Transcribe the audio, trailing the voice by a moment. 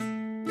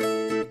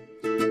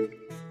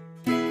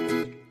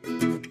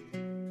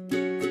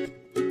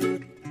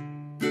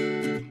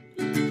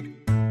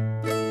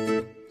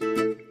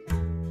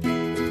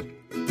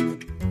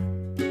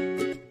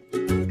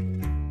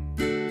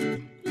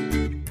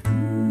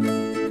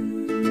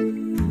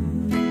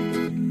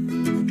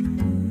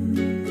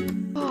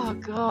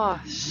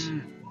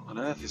on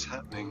earth is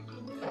happening?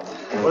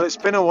 Well, it's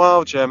been a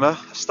while, Gemma.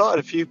 I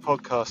started a few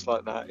podcasts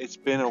like that. It's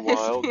been a It's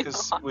while been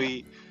because a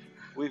while.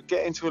 we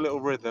get into a little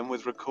rhythm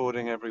with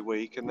recording every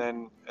week, and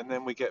then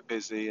we get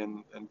busy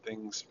and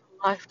things.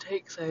 Life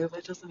takes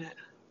over, doesn't it?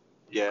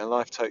 Yeah,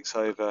 life takes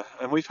over,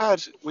 and we've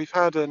had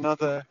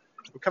another.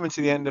 We're coming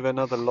to the end of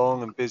another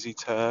long and busy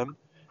term.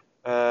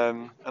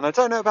 And I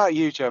don't know about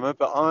you, Gemma,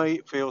 but I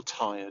feel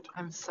tired.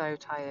 I'm so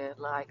tired.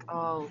 Like,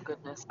 oh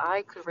goodness,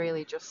 I could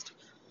really just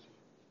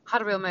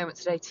had a real moment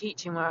today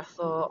teaching where I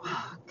thought,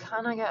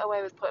 can I get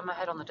away with putting my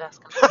head on the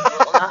desk and having a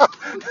little nap?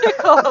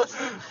 Because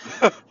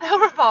they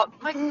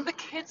were the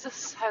kids are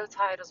so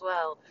tired as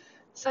well.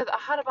 So that I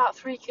had about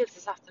 3 kids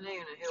this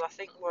afternoon who I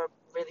think were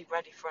really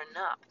ready for a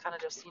nap, kind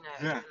of just,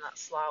 Yeah. doing that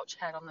slouch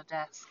head on the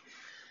desk.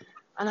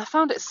 And I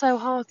found it so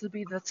hard to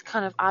be the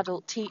kind of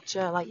adult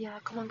teacher, like, yeah,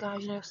 come on,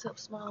 guys, sit up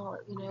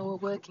smart, we're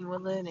working, we're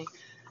learning.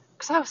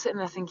 Because I was sitting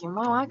there thinking,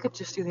 wow, I could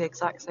just do the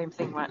exact same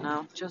thing right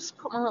now. Just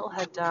put my little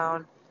head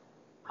down,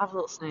 have a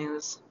little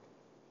snooze.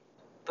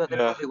 But they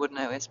Yeah. probably would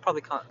notice,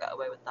 probably can't get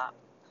away with that.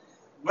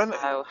 When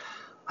So,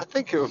 I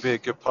think it would be a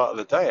good part of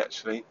the day,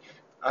 actually.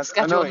 I know.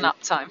 schedule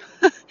nap time.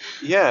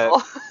 Yeah.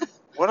 Oh,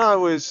 When I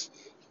was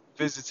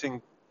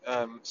visiting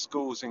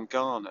schools in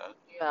Ghana,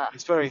 yeah.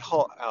 it's very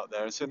hot out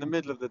there, and so in the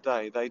middle of the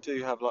day they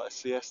do have like a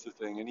siesta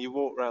thing, and you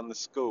walk around the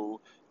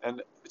school,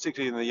 and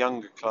particularly in the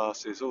younger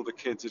classes, all the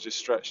kids are just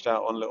stretched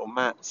out on little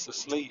mats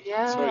asleep.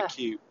 It's very Yeah.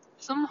 cute.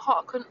 Some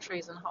hot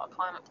countries and hot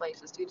climate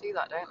places do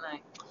that, don't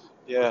they?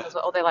 Yeah.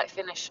 Or they like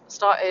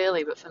start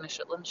early but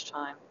finish at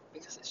lunchtime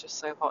because it's just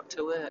so hot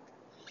to work.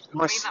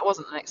 My I mean, that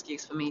wasn't an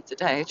excuse for me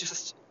today.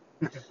 Just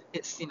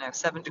it's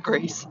 7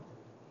 degrees.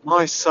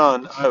 my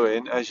son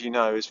Owen, as you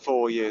know, is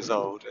 4 years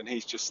old, and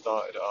he's just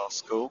started at our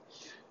school.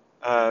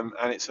 And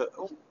it's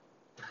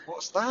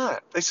what's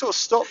that? They sort of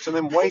stopped and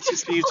then waited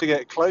for you to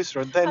get closer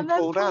and then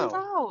pulled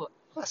out.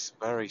 That's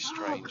very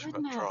strange for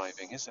Goodness.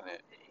 driving, isn't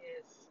it?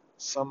 It is.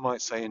 Some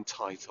might say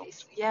entitled.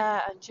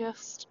 And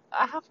just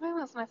I have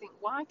moments and I think,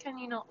 why can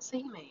you not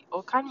see me?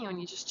 Or can you and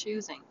you're just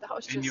choosing? That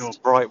was In just your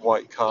bright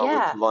white car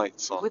with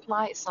lights on. with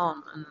lights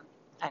on. And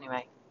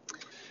anyway,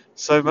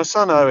 So my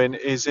son Owen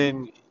is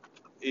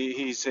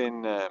he's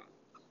in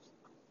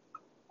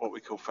what we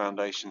call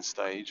foundation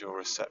stage or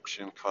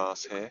reception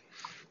class here.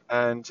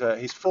 And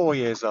he's 4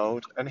 years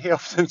old, and he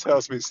often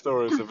tells me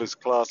stories of his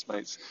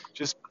classmates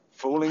just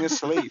falling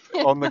asleep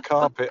on the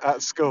carpet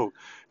at school.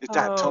 His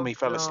dad Tommy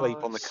fell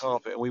asleep on the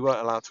carpet, and we weren't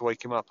allowed to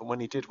wake him up. And when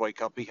he did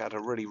wake up, he had a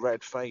really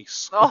red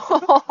face.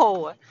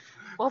 Oh,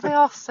 well, they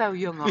are so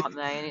young, aren't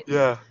they? And it's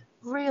Yeah.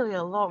 really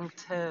a long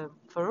term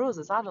for us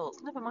as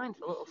adults. Never mind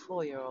for little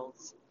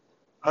 4-year-olds.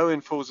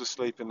 Owen falls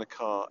asleep in the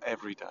car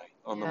every day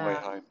on the way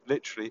Yeah. home,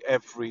 literally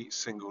every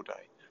single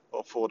day,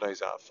 or 4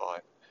 days out of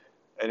 5.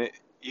 And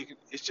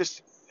it's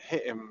just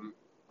hit him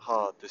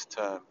hard this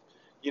term.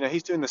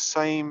 He's doing the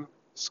same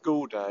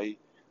school day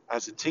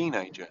as a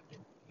teenager.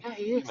 Yeah,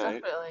 he is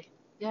definitely.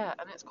 Yeah,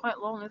 and it's quite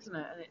long, isn't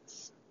it? And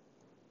it's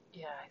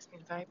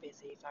been very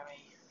busy,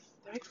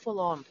 very full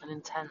on and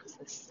intense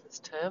this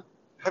term.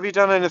 Have you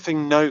done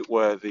anything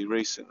noteworthy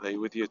recently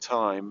with your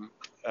time,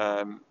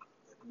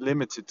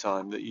 limited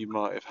time that you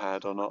might have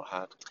had or not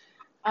had?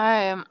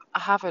 I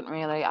haven't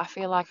really. I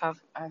feel like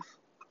I've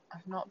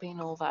not been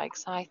all that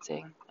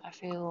exciting. I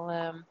feel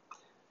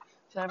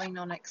very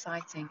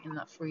non-exciting in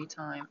that free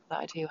time that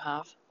I do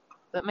have.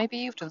 But maybe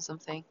you've done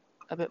something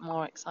a bit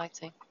more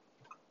exciting.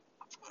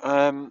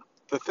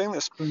 The thing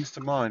that springs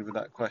to mind with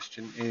that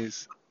question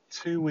is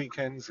 2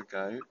 weekends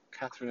ago,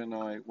 Catherine and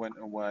I went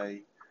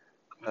away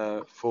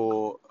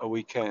for a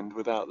weekend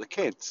without the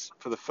kids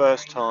for the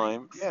first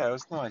time. Nice. Yeah, it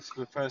was nice.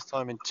 For the first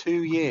time in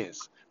 2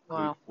 years,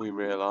 Wow. we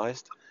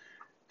realised.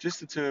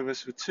 Just the two of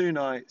us for 2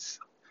 nights.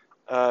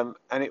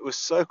 And it was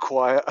so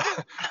quiet.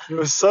 It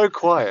was so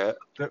quiet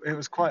that it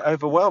was quite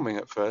overwhelming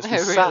at first. We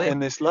sat in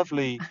this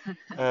lovely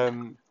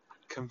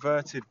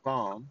converted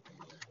barn,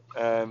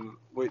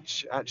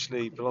 which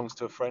actually belongs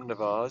to a friend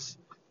of ours,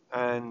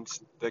 and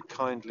they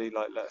kindly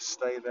let us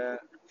stay there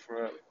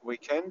for a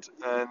weekend.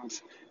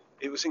 And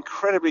it was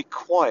incredibly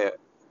quiet.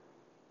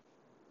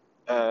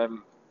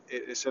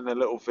 It's in a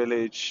little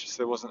village, so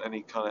there wasn't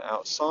any kind of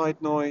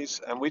outside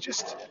noise, and we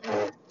just,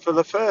 for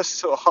the first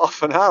sort of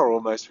half an hour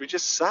almost, we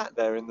just sat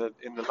there in the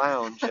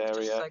lounge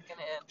area,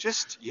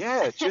 just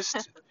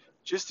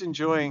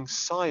enjoying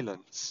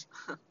silence,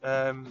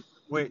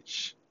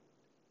 which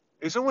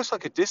is almost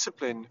like a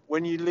discipline.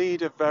 When you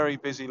lead a very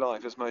busy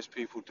life, as most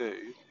people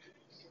do,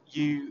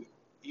 you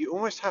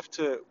almost have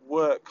to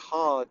work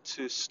hard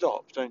to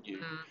stop, don't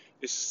you?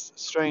 It's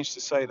strange to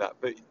say that,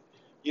 but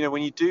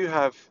when you do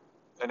have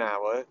an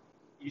hour,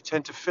 you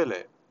tend to fill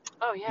it.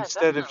 Oh yeah,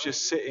 instead definitely. of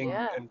just sitting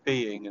and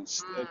being. And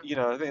I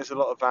think there's a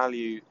lot of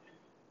value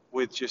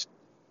with just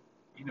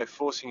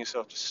forcing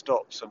yourself to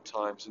stop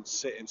sometimes and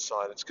sit in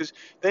silence, because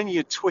then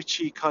your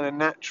twitchy kind of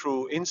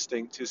natural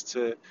instinct is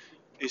to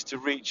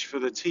reach for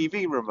the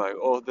TV remote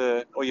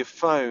or your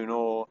phone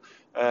or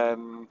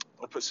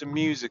put some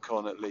music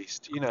on at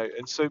least,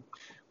 and so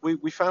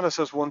we found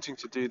ourselves wanting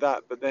to do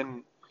that, but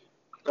then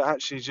but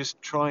actually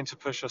just trying to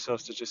push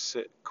ourselves to just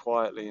sit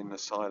quietly in the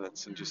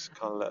silence and just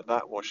kind of let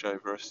that wash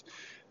over us.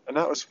 And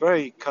that was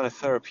very kind of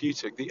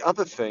therapeutic. The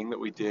other thing that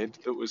we did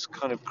that was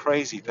kind of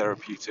crazy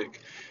therapeutic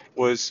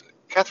was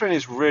Catherine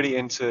is really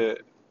into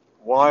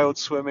wild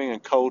swimming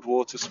and cold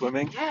water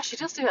swimming. Yeah, she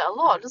does do it a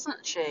lot,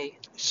 doesn't she?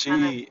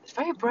 She It's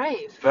very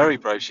brave. very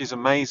brave. She's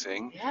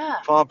amazing,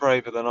 Yeah. far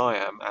braver than I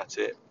am at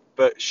it.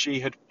 But she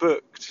had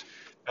booked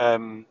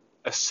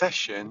a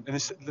session, and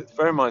this,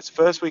 bear in mind, it's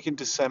first week in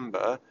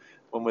December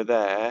when we're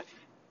there,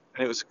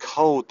 and it was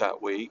cold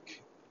that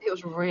week, It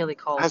was really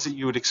cold. as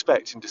you would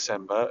expect in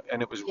December,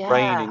 and it was Yeah.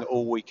 raining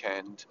all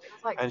weekend. It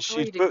was like And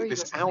 3 she'd booked degrees or this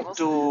something, wasn't it?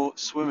 outdoor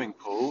swimming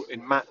pool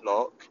in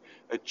Matlock,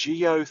 a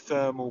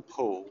geothermal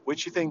pool,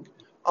 which you think,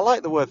 I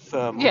like the word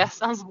thermal. Yeah,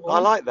 sounds warm. I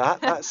like that.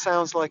 That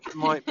sounds like it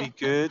might be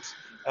good,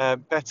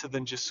 better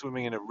than just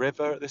swimming in a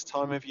river at this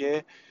time of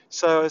year.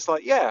 So it's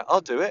like, yeah,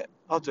 I'll do it.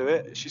 I'll do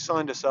it. She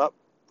signed us up.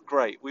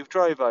 Great. We've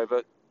drove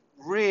over.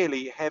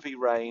 Really heavy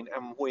rain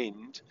and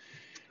wind,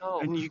 Oh,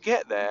 and you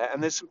get there,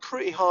 and there's some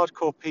pretty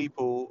hardcore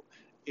people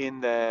in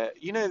there.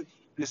 You know,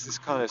 there's this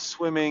kind of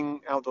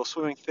outdoor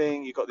swimming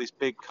thing. You've got these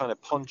big kind of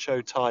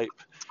poncho type,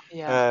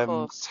 yeah, of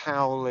course.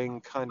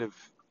 toweling kind of,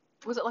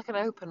 Was it like an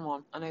open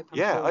one? An open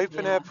yeah, pool?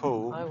 open air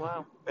pool, Oh,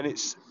 wow. and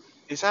it's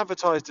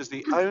advertised as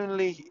the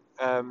only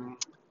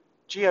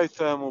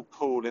geothermal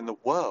pool in the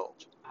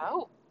world.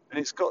 Oh, And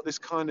it's got this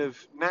kind of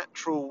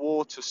natural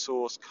water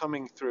source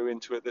coming through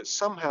into it that's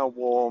somehow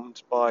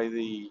warmed by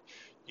the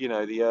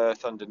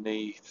earth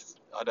underneath.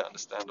 I don't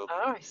understand all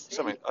I see.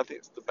 something. I think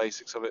it's the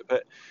basics of it,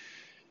 but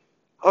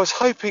I was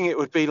hoping it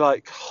would be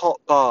like hot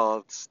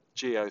baths,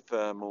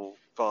 geothermal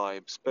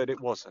vibes, but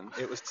it wasn't.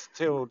 It was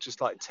still just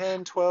like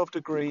 10, 12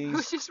 degrees.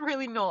 Which is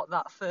really not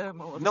that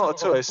thermal at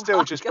Not at all. It's still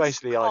Like, just it's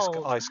basically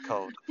cold. ice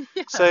cold.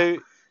 Yeah. So,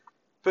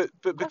 but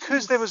That's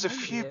because there was a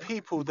insane, few yeah.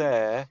 people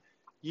there,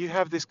 you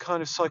have this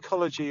kind of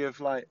psychology of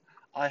like,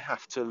 I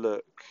have to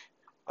look.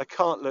 I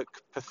can't look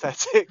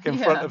pathetic in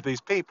front Yeah. of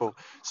these people.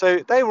 So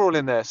they were all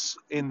in their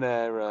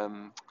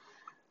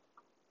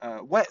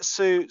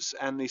wetsuits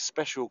and these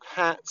special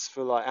hats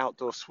for like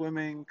outdoor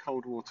swimming,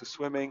 cold water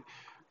swimming.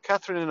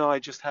 Catherine and I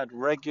just had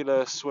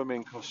regular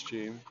swimming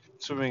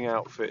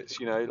outfits,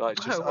 like Oh, I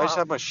just wow.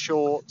 had my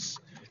shorts.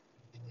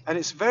 And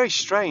it's very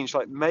strange,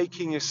 like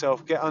making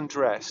yourself get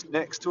undressed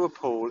next to a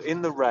pool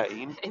in the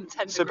rain. In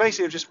 10 So degrees.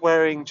 basically, just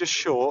wearing just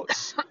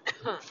shorts,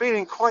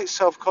 feeling quite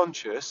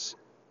self-conscious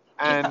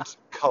and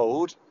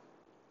cold,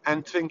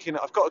 and thinking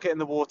I've got to get in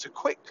the water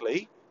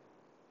quickly,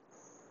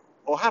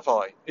 or have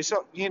I? It's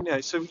not,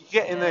 So you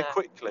get in there Yeah.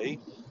 quickly,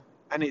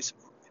 and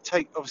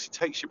obviously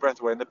takes your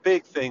breath away. And the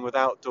big thing with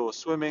outdoor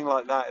swimming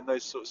like that and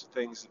those sorts of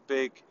things, the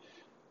big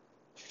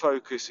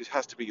focus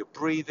has to be your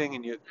breathing,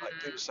 and like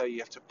people say you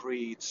have to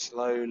breathe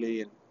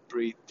slowly and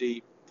breathe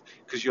deep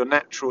because your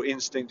natural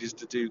instinct is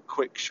to do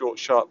quick, short,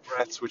 sharp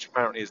breaths, which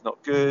apparently is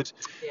not good.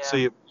 Yeah. So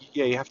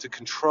you have to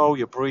control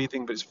your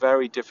breathing, but it's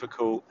very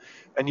difficult,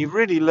 and you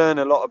really learn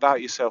a lot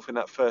about yourself in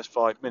that first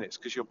 5 minutes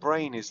because your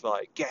brain is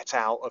like, get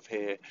out of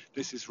here,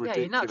 this is Yeah, your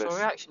ridiculous. natural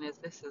reaction is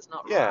this is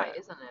not Yeah. right,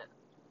 isn't it?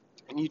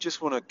 And you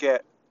just want to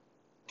get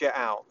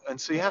out, and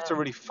so you have to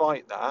really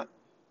fight that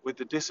with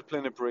the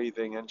discipline of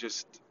breathing and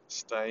just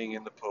staying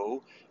in the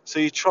pool. So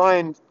you try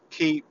and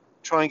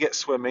get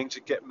swimming to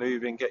get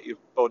moving, get your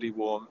body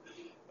warm.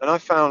 And I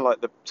found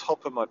like the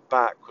top of my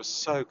back was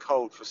so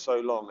cold for so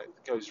long, it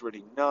goes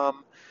really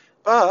numb.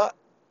 But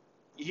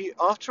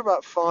after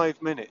about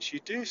 5 minutes, you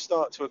do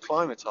start to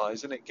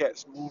acclimatize, and it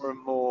gets more and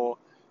more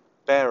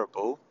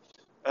bearable,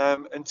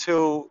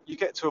 until you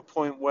get to a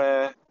point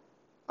where,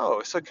 oh,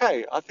 it's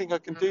okay, I think I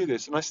can do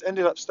this. And I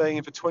ended up staying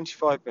in for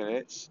 25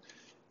 minutes.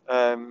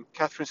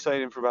 Catherine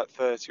stayed in for about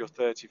 30 or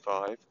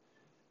 35.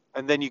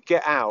 And then you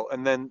get out,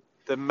 and then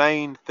the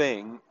main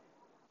thing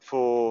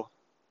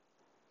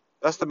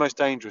that's the most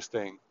dangerous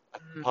thing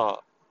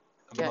part.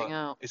 Getting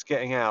out. It's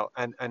getting out,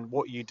 and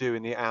what you do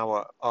in the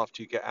hour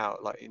after you get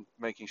out, like in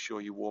making sure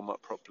you warm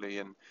up properly,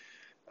 and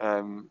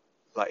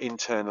like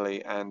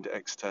internally and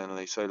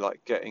externally. So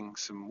like getting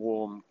some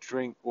warm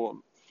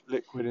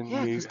liquid in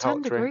Yeah, you, because 10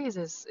 hot drink. degrees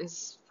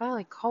is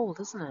fairly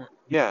cold, isn't it?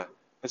 Yeah,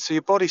 and so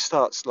your body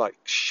starts like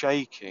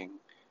shaking,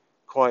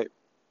 quite,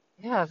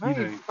 Yeah,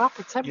 very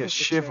rapid temperature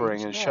shivering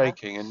change. and Yeah.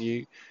 shaking,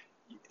 and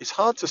it's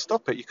hard to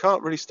stop it. You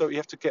can't really stop. You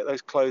have to get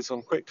those clothes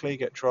on quickly,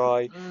 get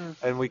dry,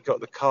 and we got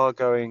the car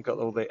going, got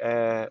all the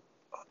air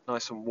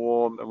nice and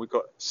warm, and we've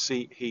got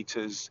seat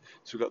heaters,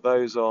 so we've got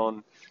those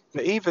on.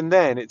 But even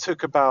then, it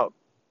took about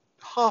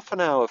half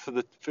an hour for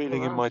the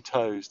feeling in my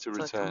toes to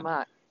So return. come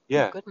back.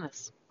 Yeah. Oh,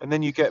 goodness. And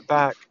then you get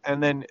back,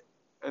 and then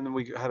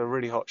we had a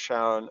really hot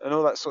shower and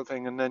all that sort of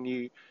thing, and then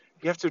you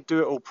have to do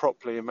it all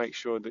properly and make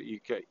sure that you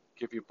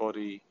give your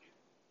body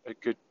a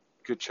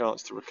good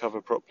chance to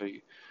recover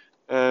properly.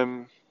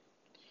 Did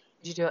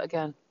you do it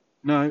again?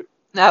 No.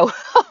 No.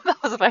 That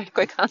was a very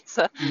quick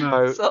answer.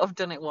 No. Sort of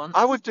done it once.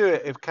 I would do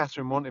it if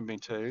Catherine wanted me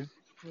to.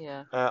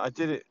 Yeah. I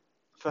did it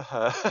for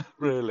her,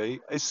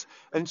 really.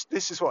 And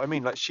this is what I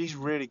mean. Like, she's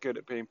really good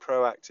at being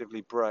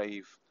proactively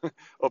brave,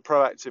 or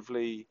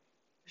proactively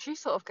She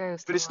sort of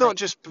goes But to it's not like,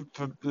 just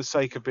for the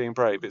sake of being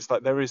brave. It's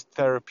like there is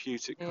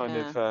therapeutic kind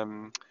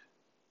yeah,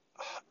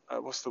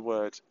 of what's the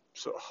word?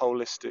 Sort of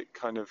holistic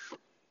kind of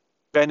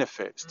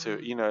benefits to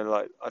it.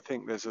 Like I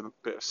think there's a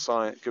bit of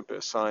science, good bit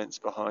of science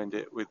behind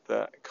it with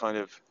that kind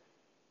of.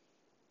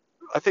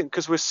 I think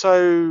because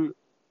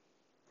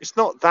it's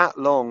not that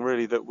long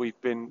really that we've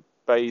been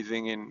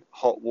bathing in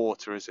hot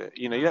water, is it?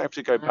 You don't have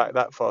to go no, back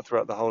that far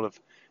throughout the whole of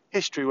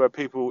history where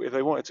people, if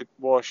they wanted to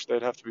wash,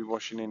 they'd have to be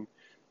washing in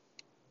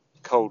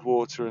cold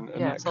water and yeah,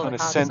 that it's all kind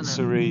it of has, isn't it?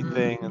 sensory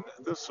thing, and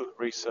this sort of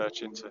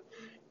research into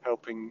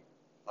helping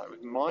like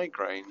with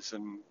migraines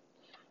and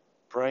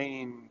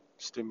brain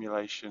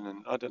stimulation,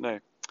 and I don't know.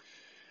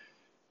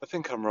 I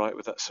think I'm right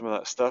with some of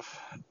that stuff,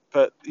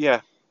 but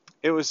yeah,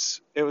 it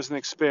was an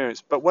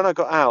experience. But when I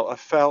got out, I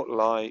felt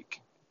like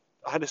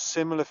I had a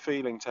similar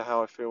feeling to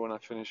how I feel when I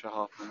finish a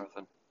half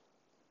marathon,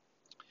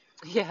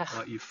 Yeah,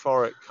 like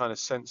euphoric kind of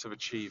sense of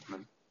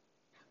achievement,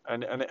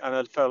 and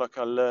I felt like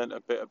I learned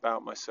a bit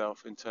about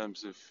myself in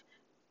terms of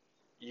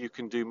you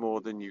can do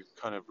more than you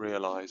kind of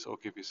realize or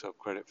give yourself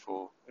credit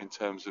for in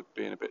terms of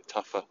being a bit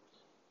tougher.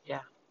 yeah.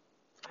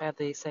 I had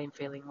the same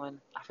feeling when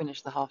I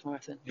finished the half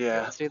marathon. Do you Yeah.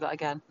 want me to do that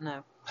again?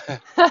 No.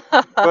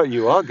 But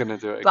you are going to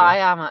do it But I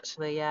again. am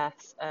actually,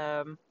 yes.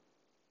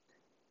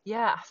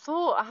 Yeah, I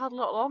thought I had a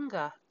lot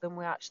longer than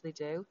we actually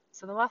do.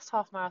 So the last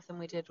half marathon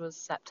we did was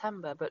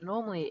September, but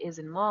normally it is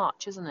in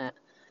March, isn't it?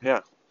 Yeah.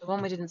 The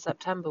one we did in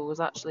September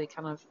was actually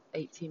kind of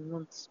 18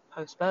 months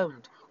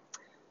postponed.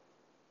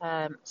 So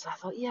I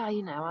thought, yeah,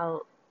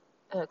 I'll.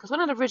 Because when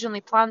I'd originally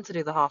planned to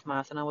do the half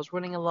marathon, I was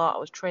running a lot, I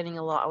was training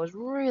a lot, I was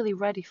really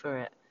ready for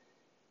it.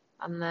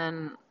 And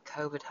then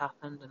COVID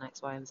happened and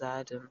X, Y, and Z,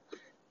 and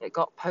it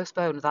got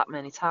postponed that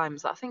many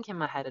times that I think in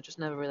my head I just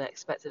never really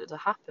expected it to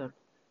happen.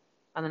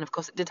 And then, of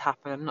course, it did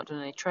happen. I've not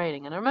done any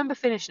training. And I remember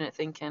finishing it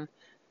thinking,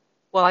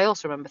 well, I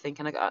also remember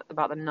thinking I got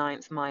about the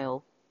 9th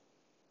mile,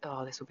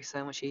 oh, this would be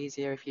so much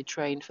easier if you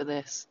trained for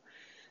this.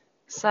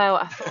 So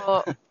I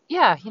thought,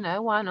 yeah,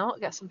 why not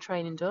get some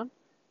training done?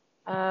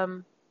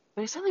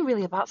 But it's only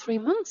really about 3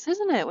 months,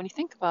 isn't it, when you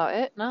think about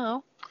it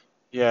now?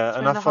 Yeah, Three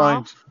and I and a find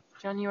half.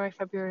 January,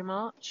 February,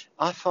 March.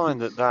 I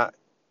find that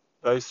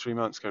those 3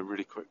 months go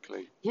really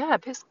quickly. Yeah,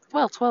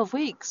 well, 12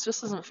 weeks just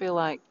doesn't feel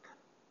like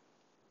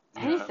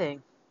Yeah.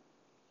 anything.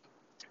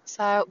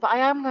 So, but I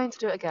am going to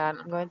do it again.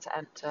 I'm going to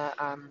enter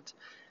and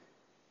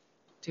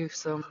do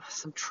some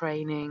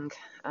training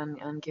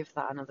and give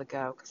that another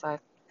go because I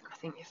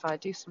think if I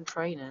do some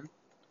training,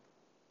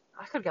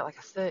 I could get like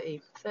a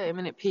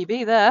 30-minute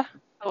PB there.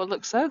 That would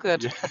look so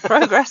good. Yeah. The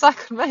progress I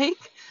could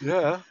make.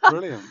 Yeah,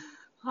 brilliant.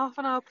 Half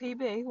an hour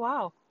PB.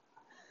 Wow.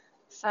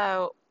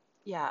 So,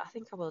 yeah, I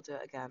think I will do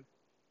it again.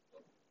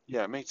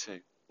 Yeah, me too.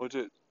 We'll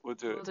do it. We'll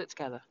do it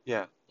together.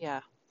 Yeah.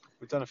 Yeah.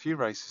 We've done a few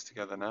races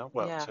together now.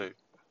 Well, Yeah. two.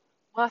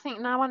 Well, I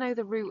think now I know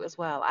the route as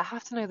well. I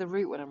have to know the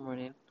route when I'm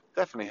running.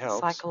 Definitely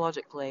helps.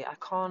 Psychologically, I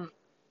can't.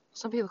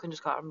 Some people can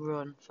just go out and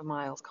run for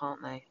miles,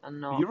 can't they?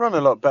 And not. You run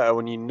a lot better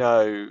when you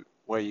know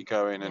where you're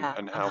going Yeah.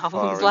 and And how how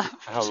long's far and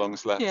how left?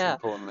 long's left, Yeah.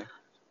 importantly.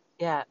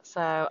 Yeah.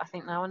 So I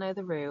think now I know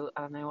the route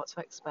and I know what to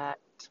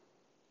expect.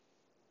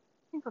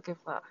 I think I'll give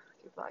that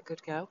a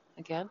good go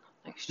again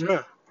next year.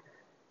 Yeah.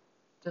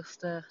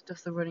 Dust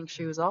the running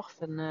shoes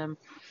off and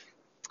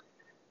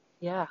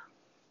yeah,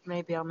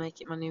 maybe I'll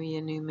make it my New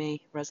Year, New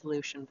Me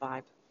resolution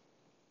vibe.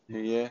 New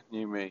year,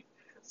 new me.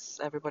 'Cause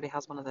everybody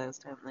has one of those,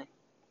 don't they?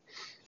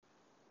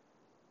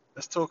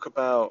 Let's talk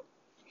about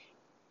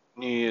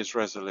New Year's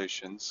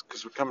resolutions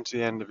because we're coming to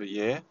the end of a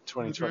year,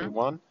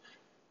 2021.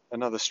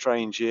 Another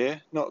strange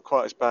year, not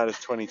quite as bad as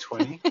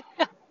 2020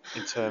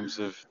 in terms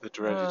of the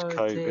dreaded Oh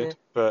COVID, dear.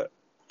 but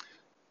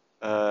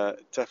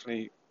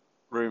definitely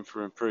room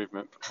for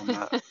improvement on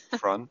that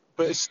front.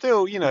 But it's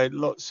still,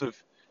 lots of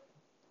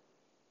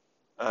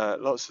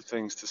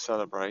things to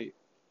celebrate.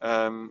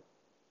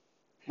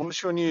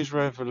 What's your New Year's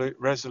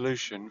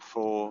resolution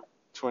for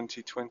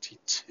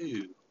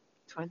 2022?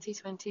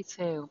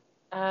 2022.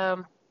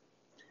 I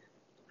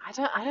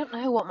don't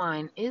know what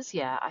mine is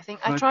yet. I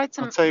think I I'll tried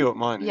to. tell you what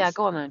mine Yeah, is.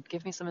 go on then.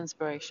 Give me some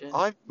inspiration.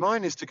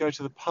 Mine is to go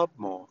to the pub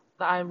more.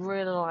 I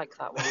really like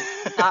that one.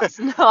 That's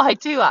no, I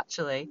do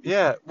actually.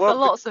 Yeah, For well,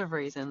 lots of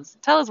reasons.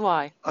 Tell us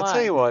why. I'll tell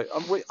Why?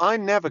 you why. I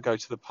never go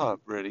to the pub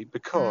really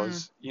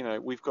because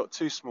we've got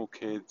two small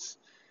kids,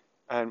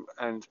 and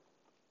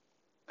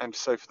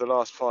so for the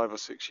last 5 or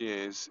 6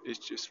 years,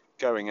 it's just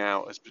going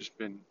out has just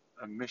been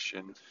a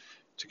mission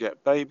to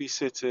get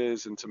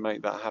babysitters and to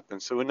make that happen.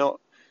 So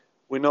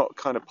we're not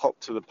kind of pop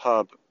to the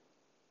pub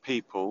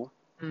people.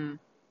 Mm.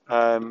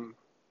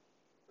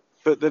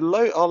 But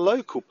our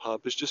local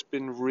pub has just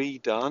been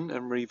redone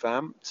and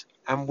revamped,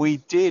 and we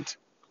did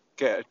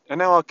and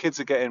now our kids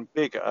are getting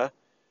bigger.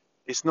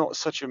 It's not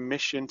such a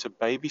mission to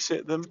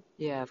babysit them.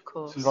 Yeah, of So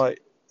course.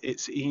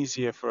 it's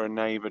easier for a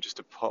neighbour just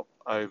to pop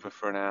over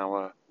for an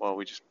hour while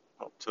we just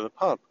pop to the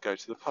pub, go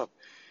to the pub.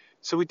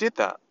 So we did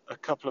that a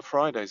couple of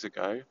Fridays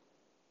ago,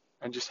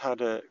 and just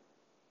had a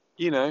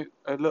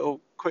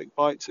little quick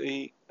bite to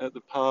eat at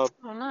the pub.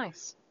 Oh,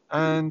 nice.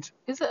 And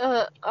Is it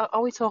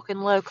are we talking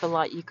local,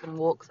 like you can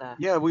walk there?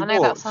 yeah, we I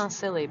know that walked. sounds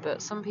silly,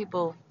 but some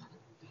people,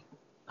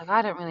 like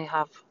I don't really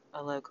have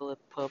a local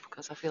pub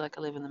because I feel like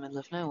I live in the middle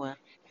of nowhere.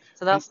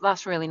 So And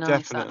that's really nice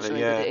definitely,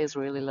 actually that yeah. it is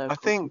really I local.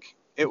 think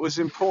it was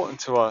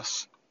important to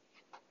us.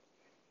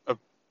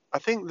 I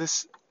think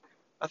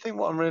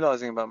what I'm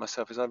realizing about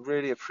myself is I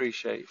really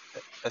appreciate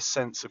a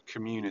sense of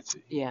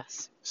community.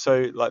 Yes.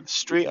 So, like the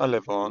street I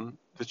live on,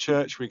 the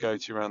church we go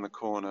to around the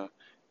corner,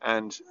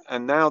 and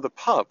now the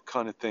pub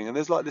kind of thing. And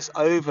there's like this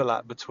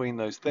overlap between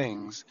those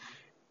things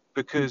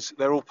because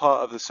they're all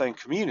part of the same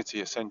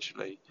community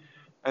essentially.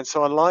 And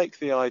so I like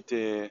the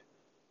idea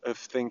of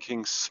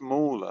thinking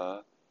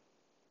smaller.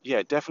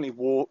 Yeah,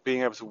 definitely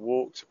being able to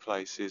walk to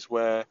places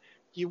where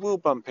you will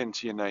bump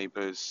into your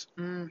neighbours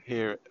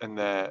here and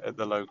there at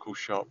the local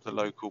shop, the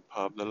local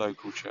pub, the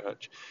local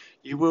church.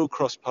 You will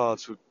cross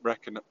paths with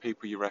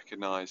people you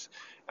recognise.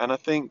 And I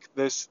think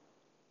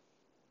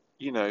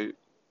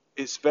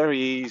it's very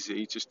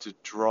easy just to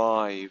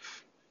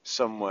drive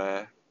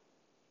somewhere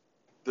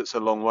that's a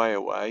long way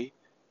away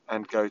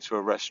and go to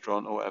a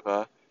restaurant or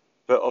whatever.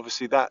 But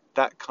obviously that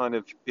kind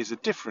of is a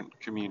different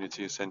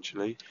community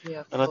essentially.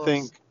 Yeah, of And I course.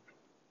 think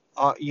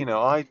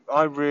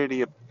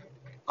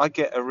I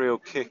get a real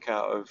kick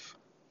out of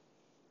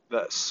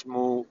that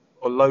small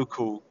or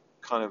local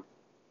kind of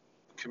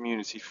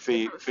community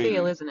Different feel,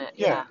 feeling. isn't it?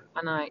 Yeah,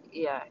 And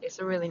it's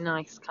a really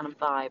nice kind of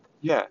vibe.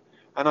 yeah.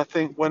 And I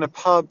think when a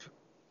pub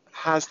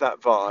has that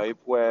vibe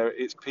where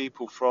it's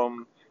people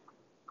from,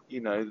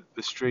 the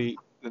street,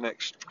 the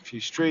next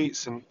few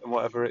streets and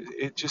whatever,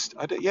 it just,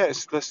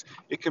 it's this,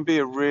 it can be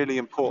a really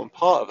important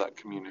part of that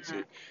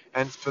community.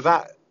 And for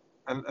that,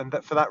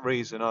 for that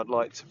reason, I'd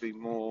like to be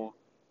more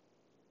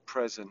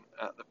present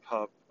at the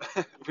pub,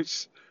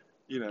 which,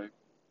 it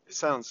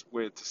sounds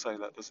weird to say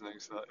that, doesn't it?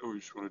 It's like, oh, you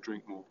just want to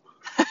drink more.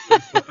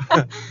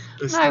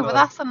 No, but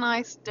that's a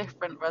nice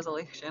different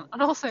resolution,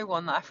 and also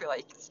one that I feel like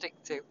you can stick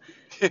to.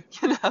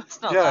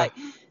 It's not like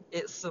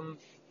it's some,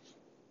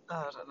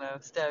 I don't know,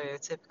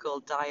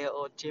 stereotypical diet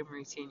or gym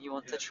routine you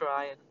want to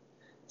try, and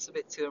it's a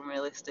bit too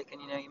unrealistic,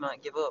 and you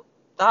might give up.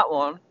 That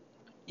one,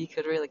 you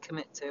could really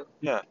commit to.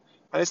 Yeah,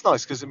 and it's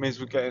nice because it means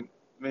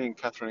me and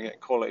Catherine are getting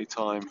quality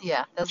time.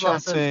 Yeah, there's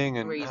lots of chatting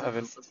and reasons.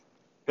 having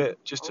a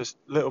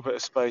little bit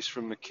of space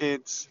from the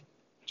kids,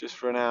 just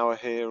for an hour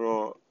here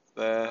or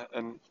there,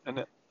 and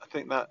I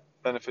think that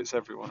benefits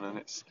everyone, and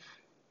it's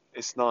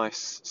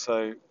nice.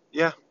 So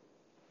yeah,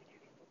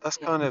 that's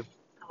kind of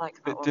I like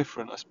a bit that one.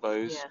 different, I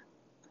suppose.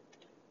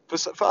 Yeah.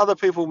 For other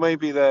people,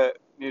 maybe their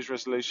New Year's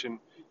resolution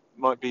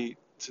might be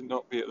to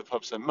not be at the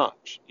pub so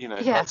much. Yeah,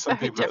 like it's some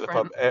very people are at the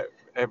pub different.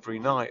 every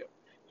night.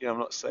 I'm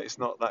not saying it's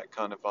not that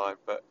kind of vibe,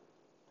 but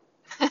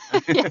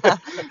Yeah,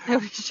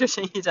 nobody's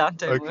shutting you down,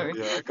 don't okay, worry.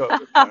 yeah, I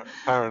got a bit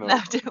paranoid. No,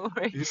 don't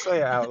worry. You say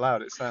it out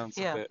loud, it sounds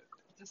a bit.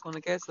 I just want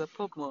to go to the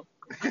pub more.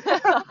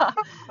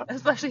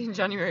 Especially in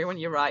January when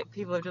you're right,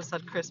 people have just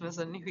had Christmas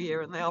and New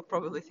Year and they are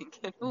probably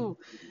thinking, ooh,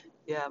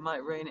 yeah, I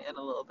might rein it in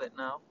a little bit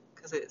now.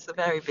 Because it's a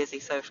very busy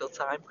social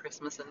time,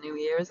 Christmas and New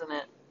Year, isn't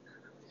it?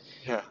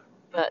 Yeah.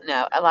 But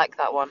no, I like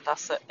that one.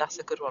 That's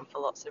a good one for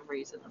lots of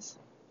reasons.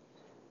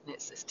 And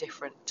it's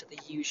different to the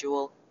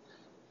usual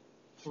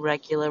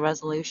regular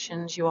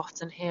resolutions you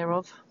often hear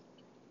of.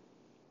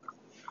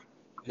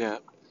 Yeah.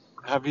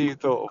 Have you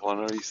thought of one,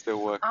 or are you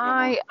still working on one?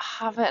 I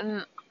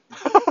haven't.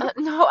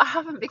 No, I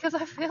haven't, because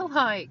I feel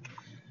like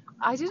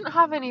I didn't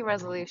have any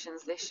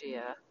resolutions this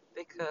year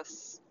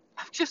because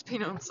I've just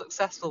been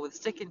unsuccessful with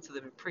sticking to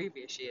them in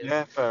previous years.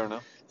 Yeah, fair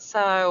enough.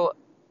 So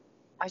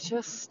I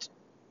just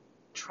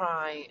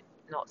try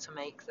not to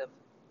make them.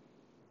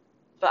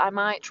 But I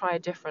might try a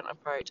different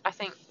approach. I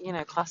think,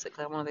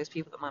 classically I'm one of those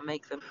people that might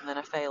make them and then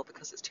I fail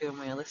because it's too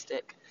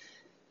unrealistic.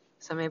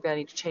 So maybe I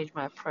need to change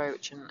my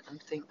approach and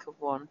think of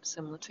one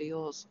similar to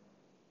yours.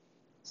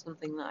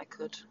 Something that I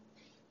could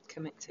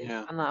commit to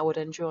and that I would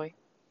enjoy.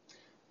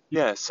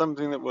 Yeah,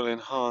 something that will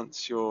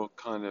enhance your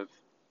kind of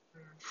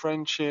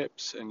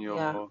friendships and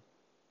your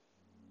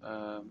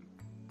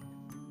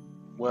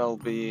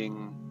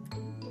well-being,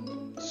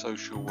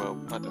 social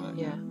I don't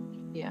know.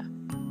 Yeah.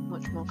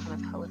 Much more kind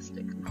of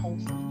holistic and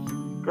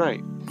wholesome.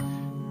 Great.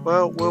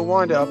 Well, we'll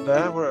wind it up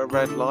there. We're at a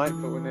red light,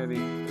 but we're nearly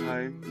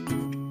home.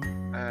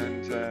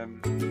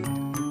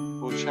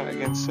 And we'll chat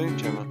again soon,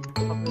 Gemma.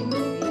 Probably in the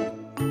new year.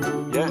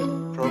 Yeah,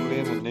 probably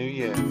in the new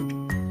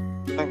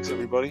year. Thanks,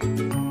 everybody.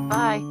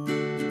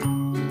 Bye.